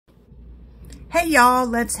Hey y'all,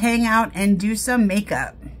 let's hang out and do some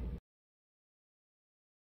makeup.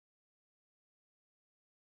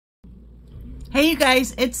 Hey you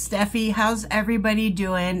guys, it's Steffi. How's everybody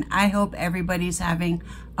doing? I hope everybody's having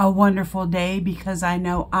a wonderful day because I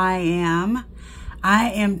know I am.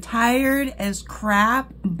 I am tired as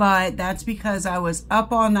crap, but that's because I was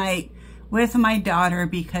up all night with my daughter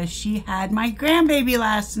because she had my grandbaby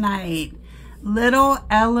last night. Little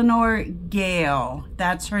Eleanor Gale,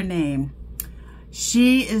 that's her name.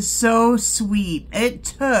 She is so sweet. It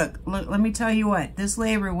took, look, let me tell you what, this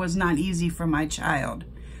labor was not easy for my child.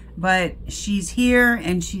 But she's here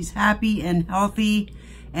and she's happy and healthy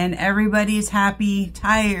and everybody's happy,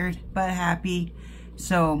 tired, but happy.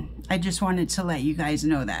 So I just wanted to let you guys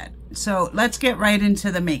know that. So let's get right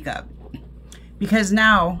into the makeup because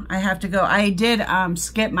now I have to go. I did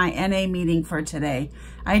skip my NA meeting for today.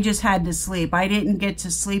 I just had to sleep. I didn't get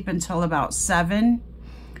to sleep until about 7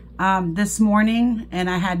 this morning and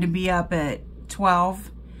I had to be up at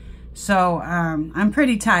 12. So I'm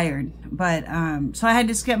pretty tired, but so I had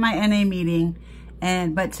to skip my NA meeting,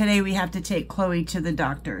 but today we have to take Chloe to the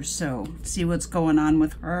doctor, so see what's going on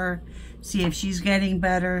with her, see if she's getting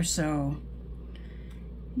better. So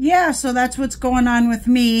yeah, so that's what's going on with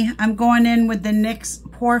me. I'm going in with the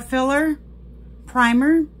NYX Pore Filler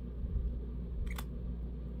Primer.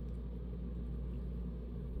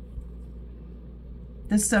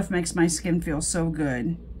 This stuff makes my skin feel so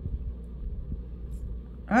good.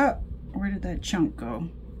 Oh, where did that chunk go?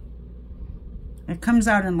 It comes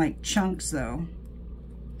out in like chunks though.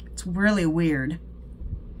 It's really weird.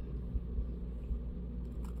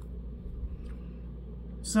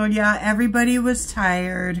 So yeah, everybody was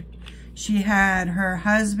tired. She had her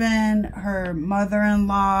husband, her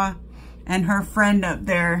mother-in-law, and her friend up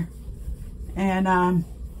there. And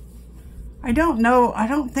I don't know, I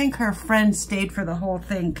don't think her friend stayed for the whole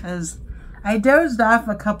thing because I dozed off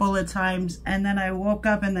a couple of times and then I woke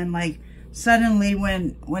up and then like suddenly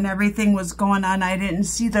when everything was going on, I didn't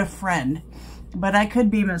see the friend, but I could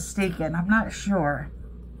be mistaken. I'm not sure.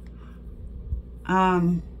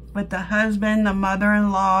 But the husband, the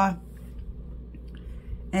mother-in-law,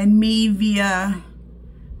 and me via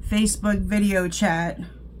Facebook video chat.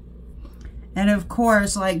 And of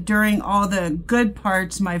course, like during all the good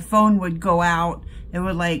parts, my phone would go out. It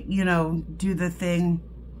would like, you know, do the thing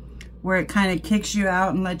where it kind of kicks you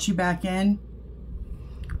out and lets you back in.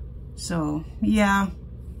 So yeah,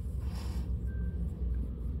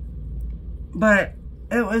 but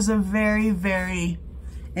it was a very, very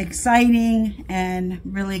exciting and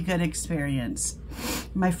really good experience.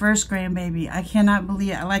 My first grandbaby, I cannot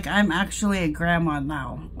believe it. Like, I'm actually a grandma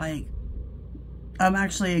now. Like, I'm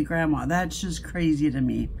actually a grandma. That's just crazy to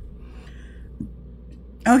me.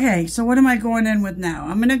 Okay, so what am I going in with now?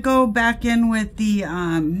 I'm gonna go back in with the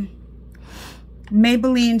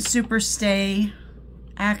Maybelline Super Stay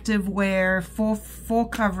Active Wear full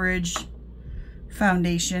coverage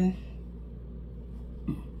foundation.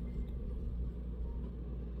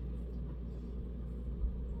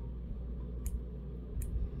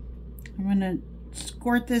 I'm gonna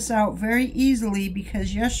squirt this out very easily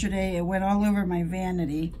because yesterday it went all over my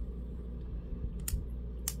vanity.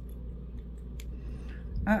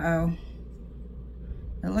 Uh-oh.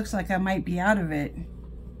 It looks like I might be out of it.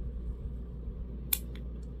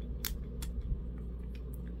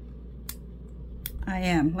 I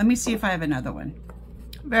am. Let me see if I have another one.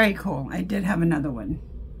 Very cool. I did have another one.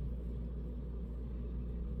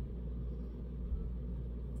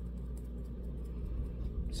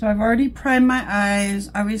 So I've already primed my eyes.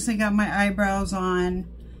 Obviously got my eyebrows on.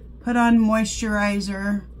 Put on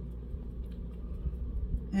moisturizer.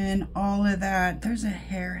 And all of that. There's a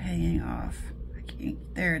hair hanging off. I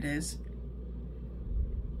can't. There it is.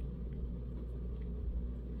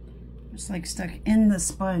 It's like stuck in the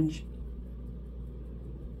sponge.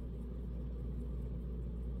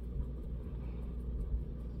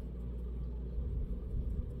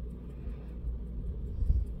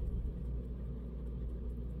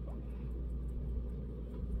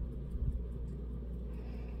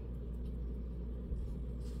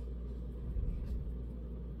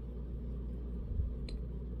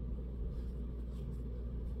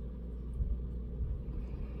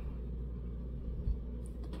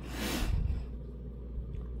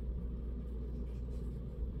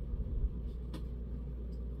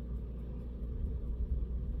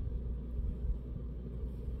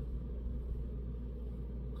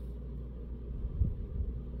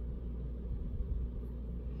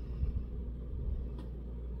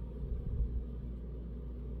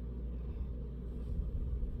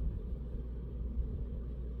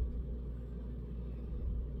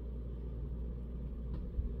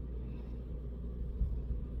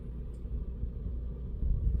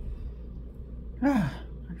 I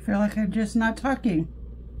feel like I'm just not talking.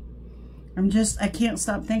 I can't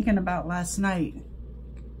stop thinking about last night.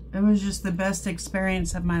 It was just the best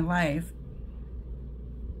experience of my life.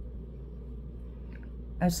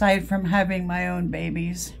 Aside from having my own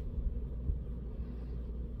babies.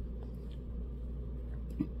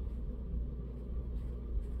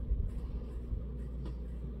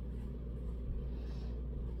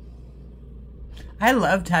 I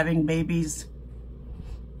loved having babies.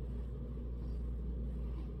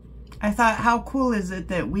 I thought, how cool is it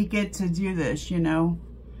that we get to do this, you know?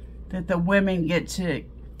 That the women get to,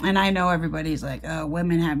 and I know everybody's like, oh,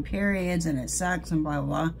 women have periods and it sucks and blah,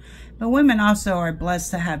 blah, blah. But women also are blessed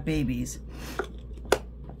to have babies.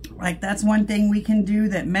 Like, that's one thing we can do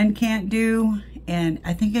that men can't do. And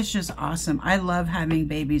I think it's just awesome. I love having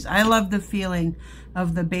babies. I love the feeling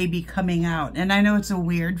of the baby coming out. And I know it's a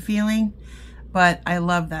weird feeling, but I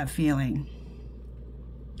love that feeling.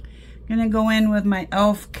 Gonna go in with my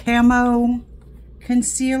e.l.f. Camo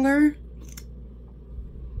concealer.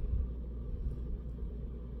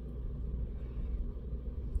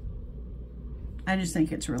 I just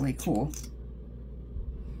think it's really cool.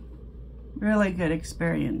 Really good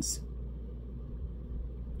experience.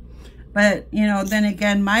 But, you know, then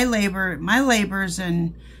again, my labors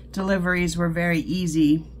and deliveries were very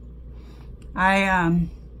easy. I,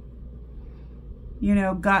 you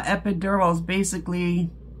know, got epidurals basically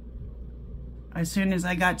as soon as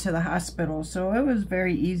I got to the hospital. So it was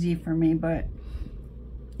very easy for me. But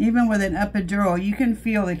even with an epidural, you can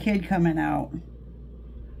feel the kid coming out.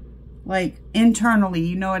 Like internally,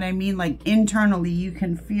 you know what I mean? Like internally, you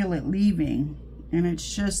can feel it leaving. And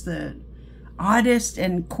it's just the oddest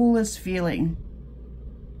and coolest feeling.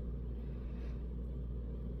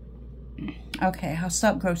 Okay, I'll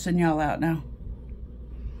stop grossing y'all out now.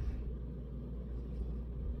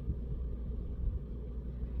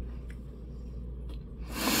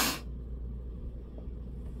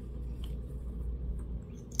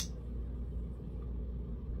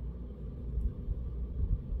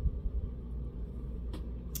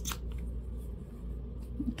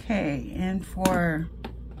 Okay, and for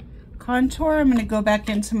contour, I'm going to go back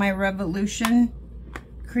into my Revolution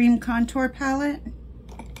Cream Contour Palette.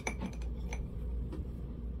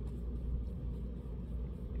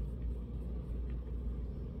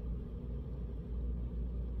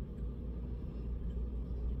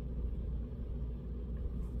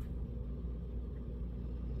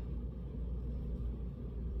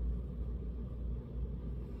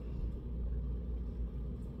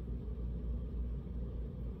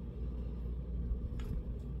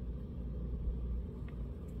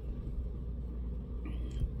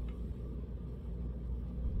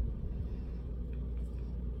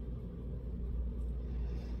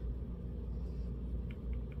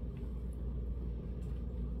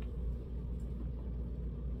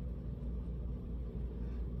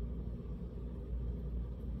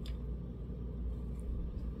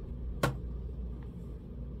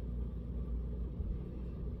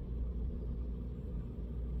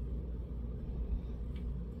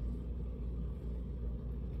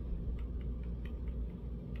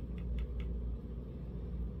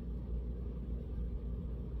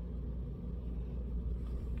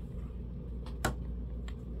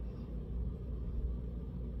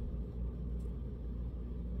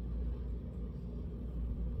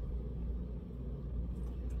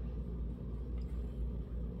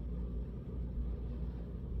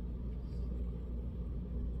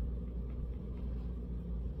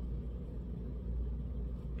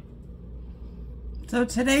 So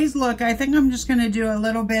today's look, I think I'm just going to do a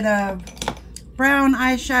little bit of brown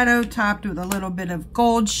eyeshadow topped with a little bit of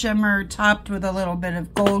gold shimmer, topped with a little bit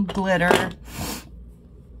of gold glitter.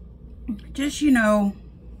 Just, you know,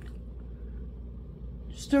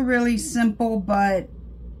 just a really simple but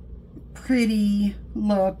pretty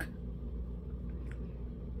look.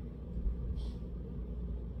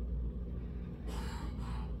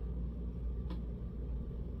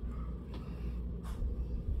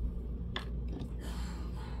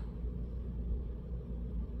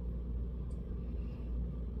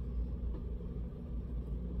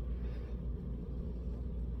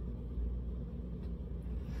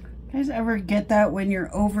 You guys ever get that when you're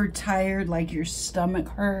overtired, like your stomach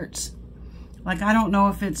hurts? Like, I don't know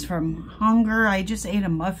if it's from hunger. I just ate a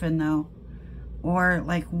muffin though, or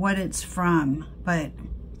like what it's from, but it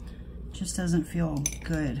just doesn't feel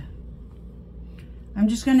good. I'm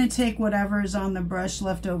just going to take whatever is on the brush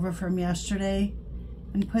left over from yesterday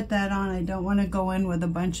and put that on. I don't want to go in with a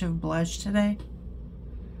bunch of blush today.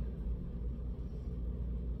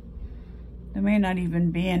 The There may not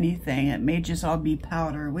even be anything. It may just all be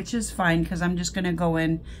powder, which is fine because I'm just going to go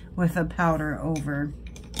in with a powder over.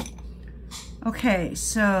 Okay,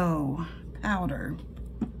 so powder.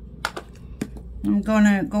 I'm going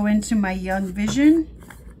to go into my Young Vision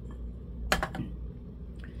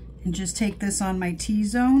and just take this on my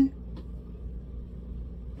T-zone.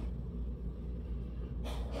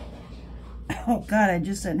 Oh God, I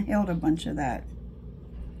just inhaled a bunch of that.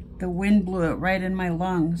 The wind blew it right in my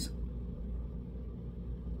lungs.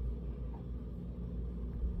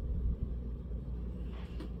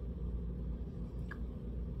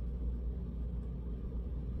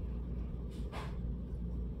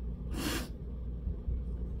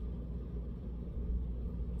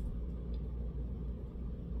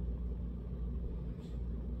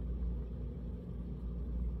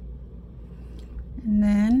 And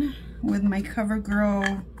then with my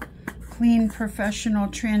CoverGirl Clean Professional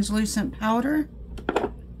Translucent Powder,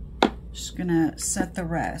 just gonna set the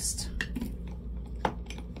rest.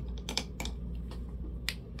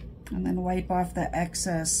 And then wipe off the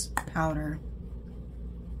excess powder.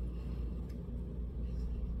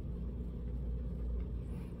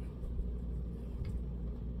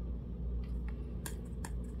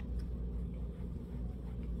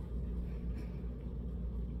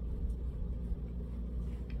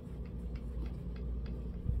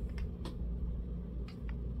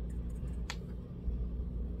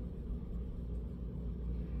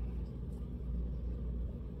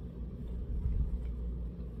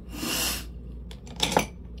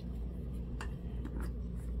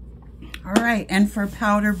 All right, and for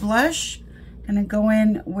powder blush, I'm gonna go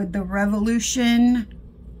in with the Revolution.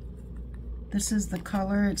 This is the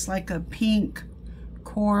color. It's like a pink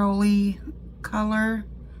corally color,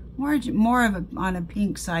 more of on a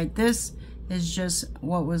pink side. This is just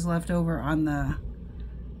what was left over on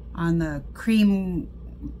the cream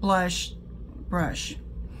blush brush.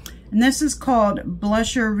 And this is called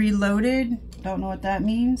Blusher Reloaded. Don't know what that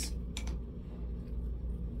means.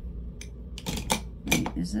 Wait,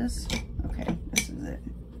 is this? Okay, this is it.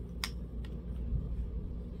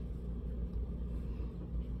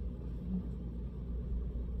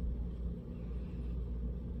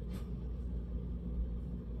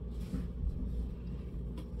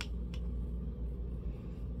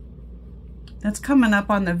 That's coming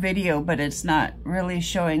up on the video, but it's not really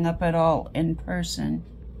showing up at all in person.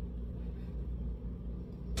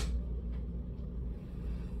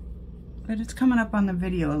 But it's coming up on the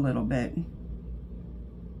video a little bit.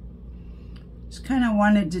 Just kind of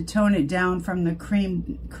wanted to tone it down from the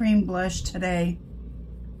cream blush today.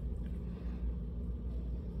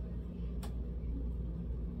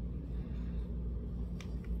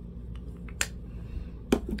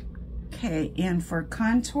 Okay, and for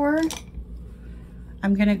contour,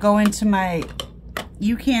 I'm going to go into my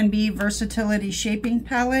Ucanbe Versatility Shaping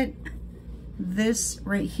Palette. This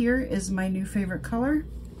right here is my new favorite color.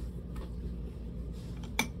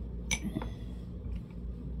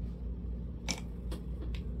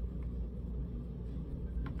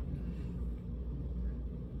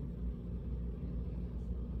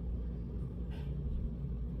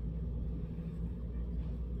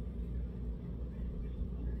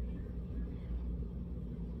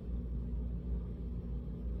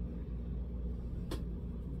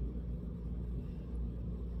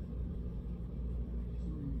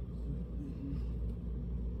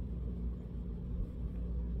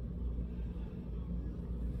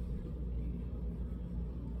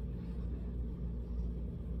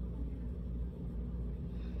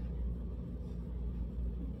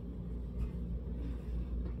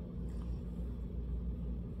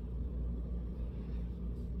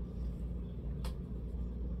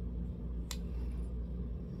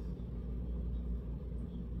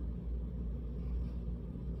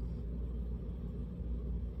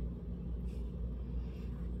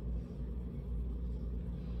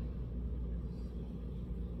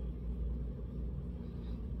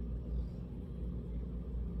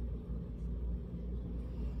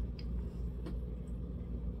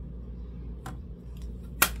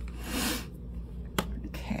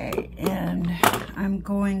 And I'm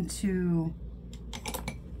going to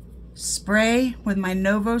spray with my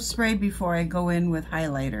Novo spray before I go in with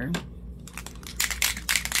highlighter.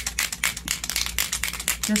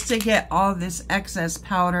 Just to get all this excess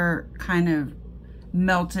powder kind of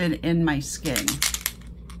melted in my skin.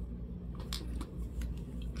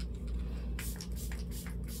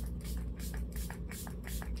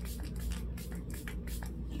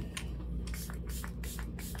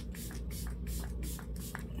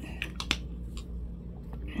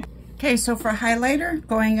 Okay, so for highlighter,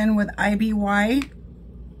 going in with IBY.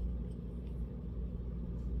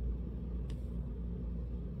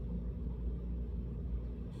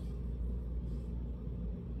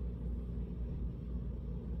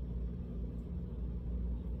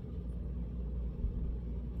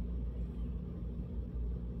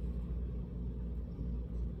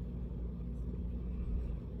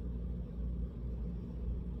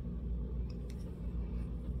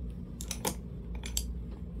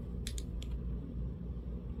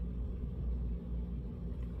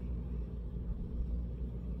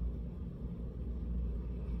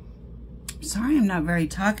 Sorry I'm not very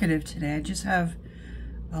talkative today. I just have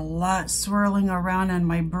a lot swirling around in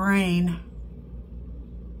my brain.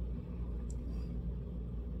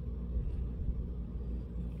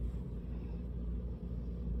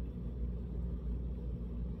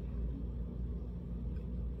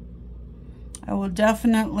 I will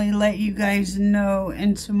definitely let you guys know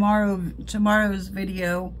in tomorrow's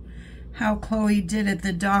video how Chloe did at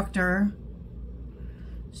the doctor.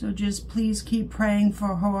 So just please keep praying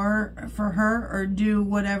for her, or do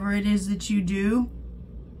whatever it is that you do.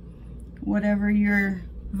 Whatever your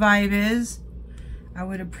vibe is, I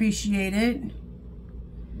would appreciate it.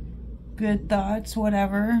 Good thoughts,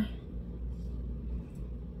 whatever.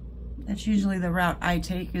 That's usually the route I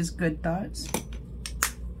take, is good thoughts.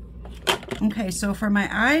 Okay, so for my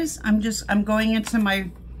eyes, I'm going into my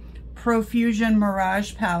Profusion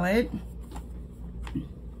Mirage palette.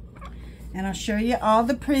 And I'll show you all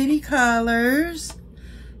the pretty colors.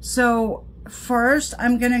 So first,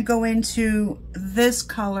 I'm going to go into this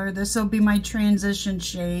color. This will be my transition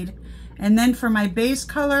shade. And then for my base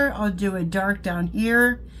color, I'll do a dark down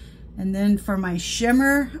here. And then for my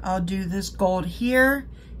shimmer, I'll do this gold here.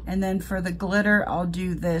 And then for the glitter, I'll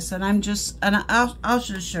do this. And I'll just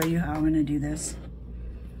show you how I'm going to do this.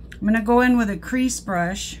 I'm going to go in with a crease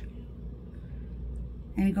brush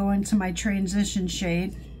and go into my transition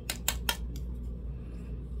shade.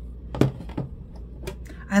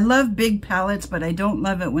 I love big palettes, but I don't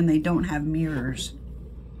love it when they don't have mirrors.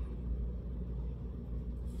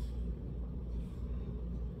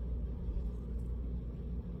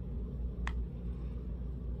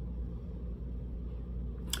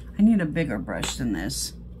 I need a bigger brush than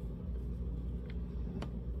this.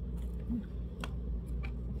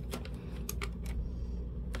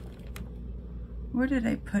 Where did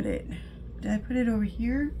I put it? Did I put it over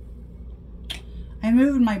here? I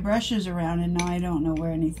moved my brushes around and now I don't know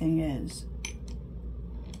where anything is.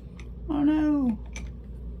 Oh no.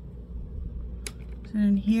 Is it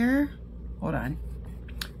in here? Hold on.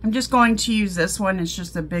 I'm just going to use this one. It's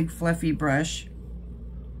just a big fluffy brush.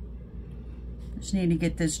 Just need to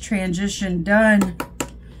get this transition done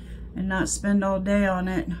and not spend all day on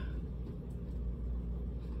it.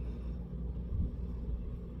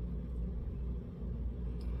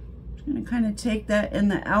 Just gonna kind of take that in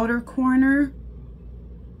the outer corner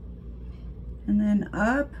and then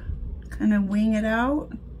up, kind of wing it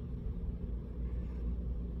out.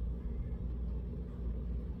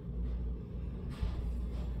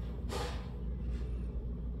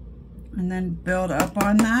 And then build up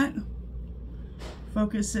on that.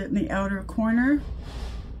 Focus it in the outer corner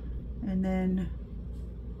and then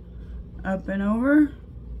up and over.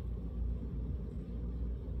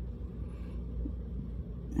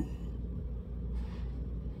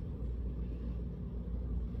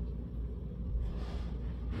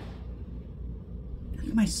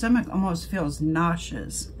 My stomach almost feels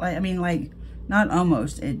nauseous. I mean, like, not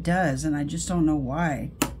almost, it does, and I just don't know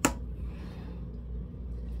why.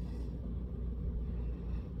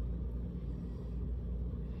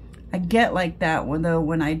 I get like that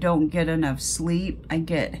when I don't get enough sleep. I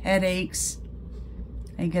get headaches.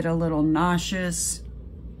 I get a little nauseous.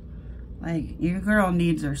 Like, your girl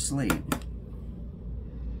needs her sleep.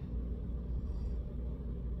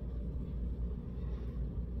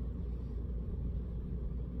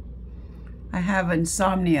 I have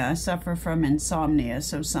insomnia. I suffer from insomnia.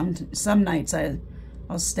 So some nights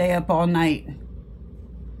I'll stay up all night.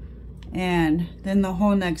 And then the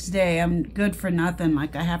whole next day, I'm good for nothing.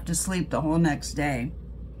 Like, I have to sleep the whole next day.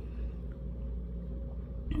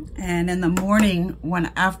 And in the morning,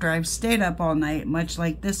 after I've stayed up all night, much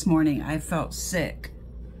like this morning, I felt sick.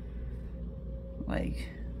 Like,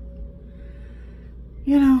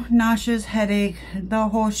 you know, nauseous, headache, the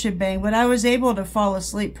whole shebang. But I was able to fall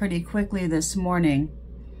asleep pretty quickly this morning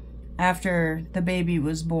after the baby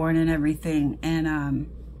was born and everything.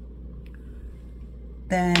 And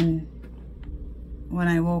then when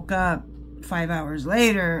I woke up 5 hours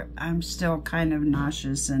later, I'm still kind of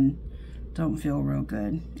nauseous and don't feel real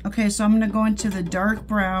good. Okay, so I'm going to go into the dark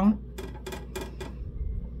brown.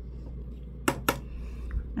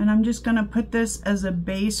 And I'm just going to put this as a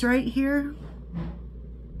base right here.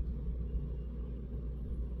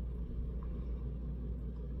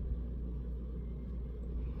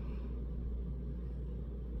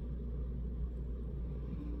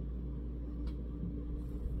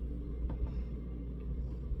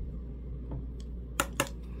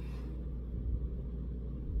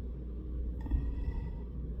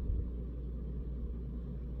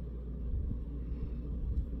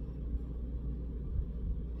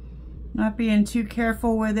 Not being too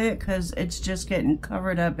careful with it because it's just getting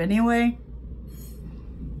covered up anyway.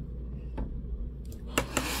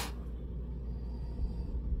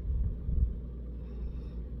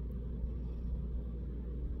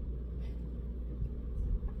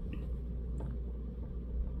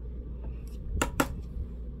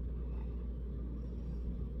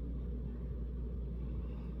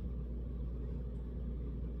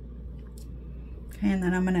 Okay, and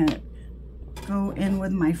then I'm gonna go in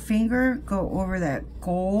with my finger, go over that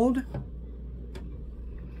gold.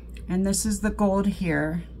 And this is the gold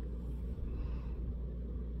here.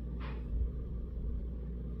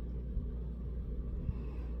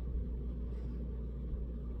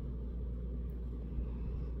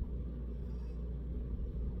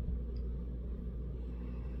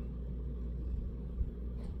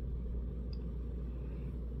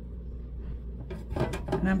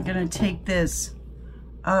 And I'm gonna take this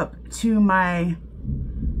up to my,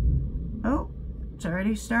 oh, it's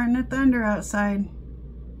already starting to thunder outside.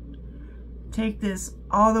 Take this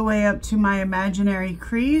all the way up to my imaginary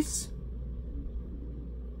crease.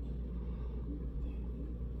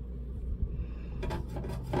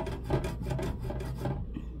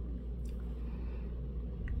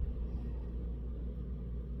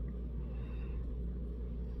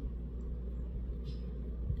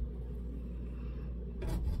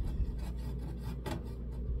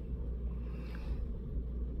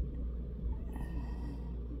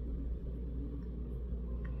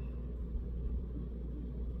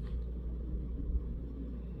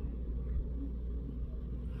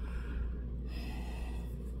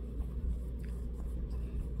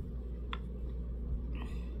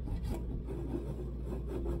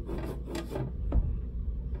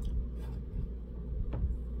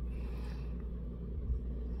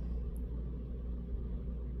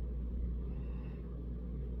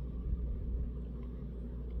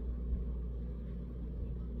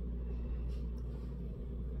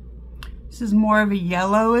 This is more of a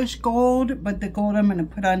yellowish gold, but the gold I'm going to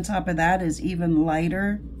put on top of that is even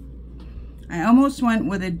lighter. I almost went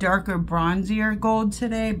with a darker bronzier gold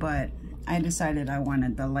today, but I decided I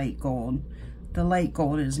wanted the light gold. The light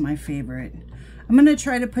gold is my favorite. I'm going to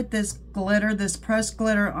try to put this glitter, this pressed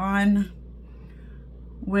glitter on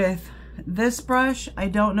with this brush. I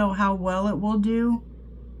don't know how well it will do.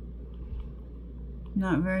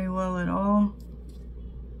 Not very well at all.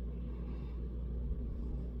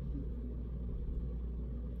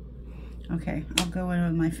 Okay, I'll go in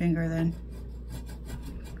with my finger then.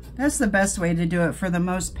 That's the best way to do it for the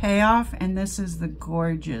most payoff, and this is the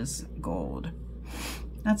gorgeous gold.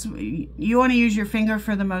 That's, you want to use your finger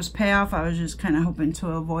for the most payoff. I was just kind of hoping to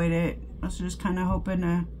avoid it. I was just kind of hoping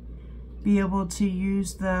to be able to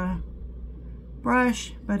use the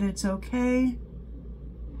brush, but it's okay.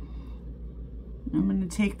 I'm going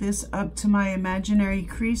to take this up to my imaginary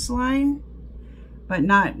crease line, but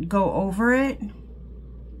not go over it.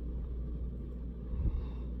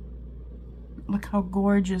 Look how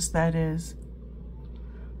gorgeous that is.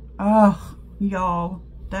 Oh, y'all,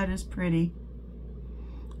 that is pretty.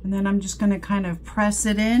 And then I'm just going to kind of press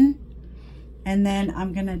it in. And then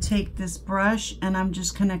I'm going to take this brush and I'm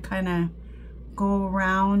just going to kind of go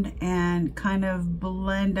around and kind of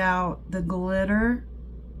blend out the glitter.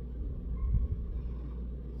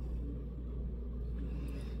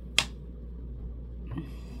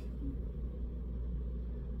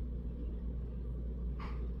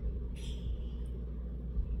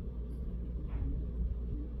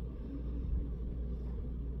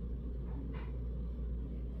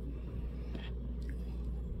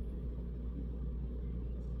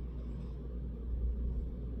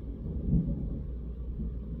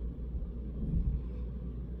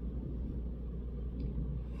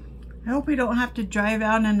 I hope we don't have to drive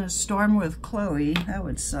out in a storm with Chloe. That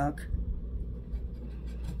would suck.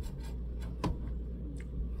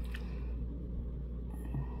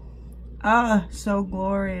 Ah, so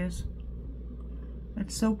glorious.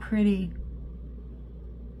 It's so pretty.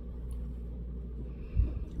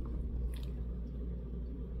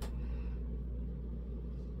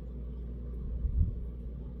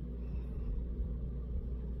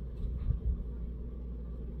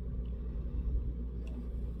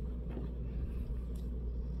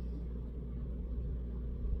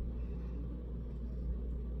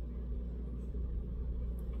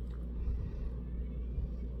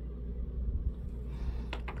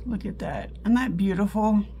 Look at that. Isn't that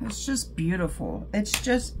beautiful? It's just beautiful. It's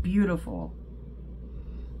just beautiful.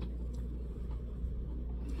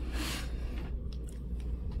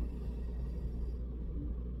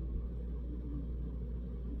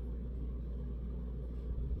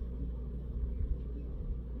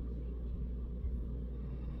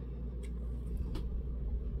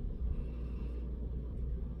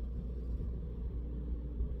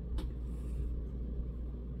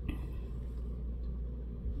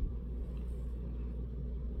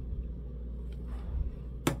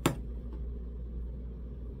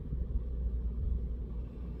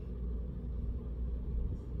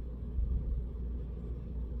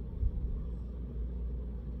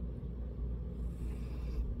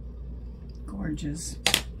 charges.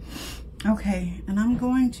 Okay, and I'm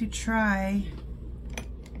going to try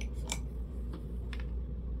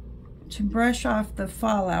to brush off the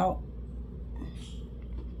fallout.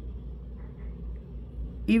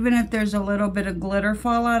 Even if there's a little bit of glitter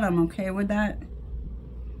fallout, I'm okay with that.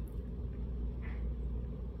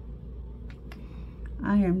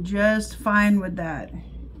 I am just fine with that.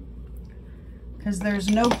 Because there's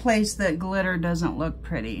no place that glitter doesn't look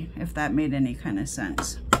pretty, if that made any kind of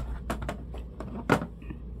sense.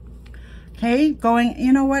 Okay,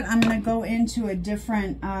 you know what? I'm going to go into a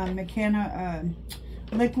different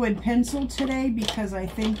liquid pencil today because I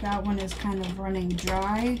think that one is kind of running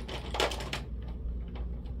dry.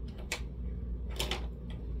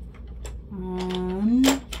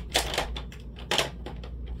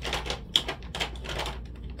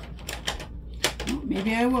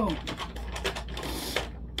 Maybe I won't.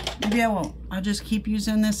 Maybe I won't. I'll just keep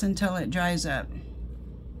using this until it dries up.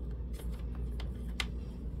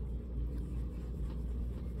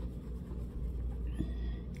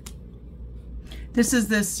 This is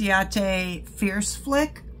the Ciate Fierce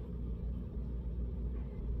Flick.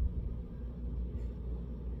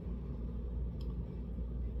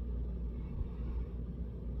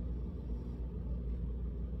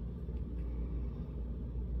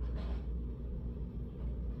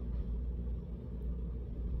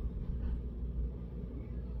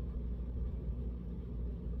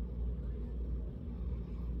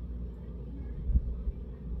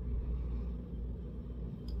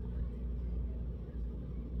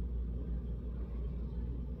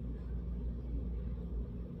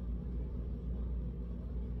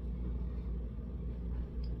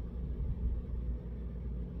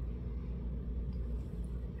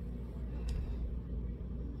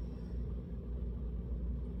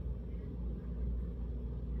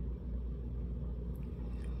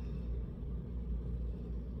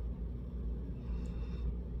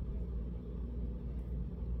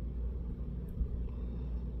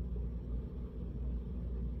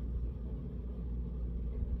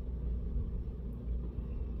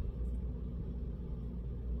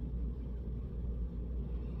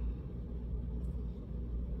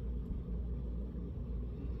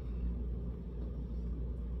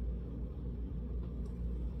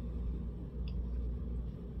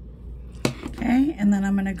 Okay, and then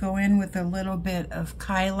I'm going to go in with a little bit of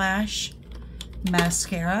Kylash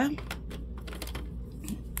mascara.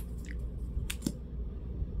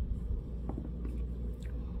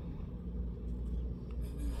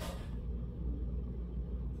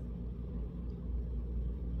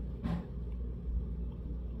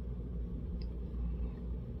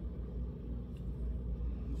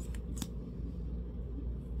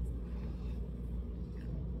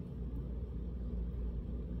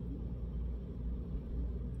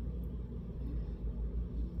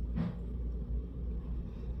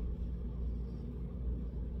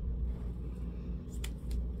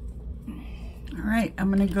 All right, I'm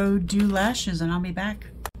gonna go do lashes and I'll be back.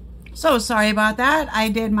 So sorry about that. I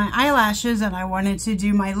did my eyelashes and I wanted to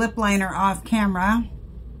do my lip liner off camera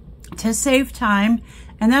to save time.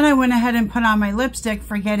 And then I went ahead and put on my lipstick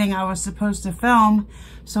forgetting I was supposed to film.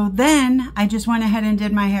 So then I just went ahead and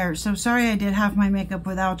did my hair. So sorry I did half my makeup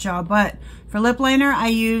without y'all, but for lip liner, I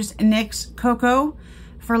used NYX Cocoa.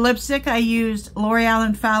 For lipstick, I used L'Oreal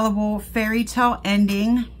Infallible Fairytale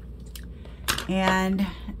Ending. And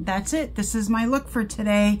that's it. This is my look for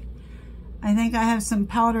today. I think I have some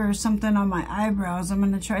powder or something on my eyebrows. I'm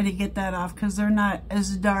going to try to get that off because they're not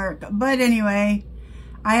as dark. But anyway,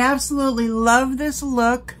 I absolutely love this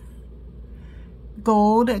look.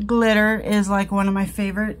 Gold glitter is like one of my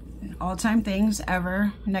favorite all-time things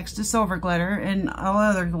ever, next to silver glitter and all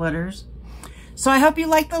other glitters. So I hope you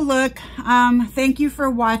like the look. Thank you for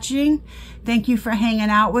watching. Thank you for hanging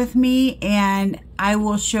out with me, and I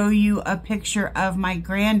will show you a picture of my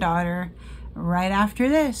granddaughter right after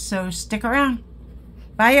this. So stick around.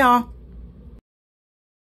 Bye, y'all.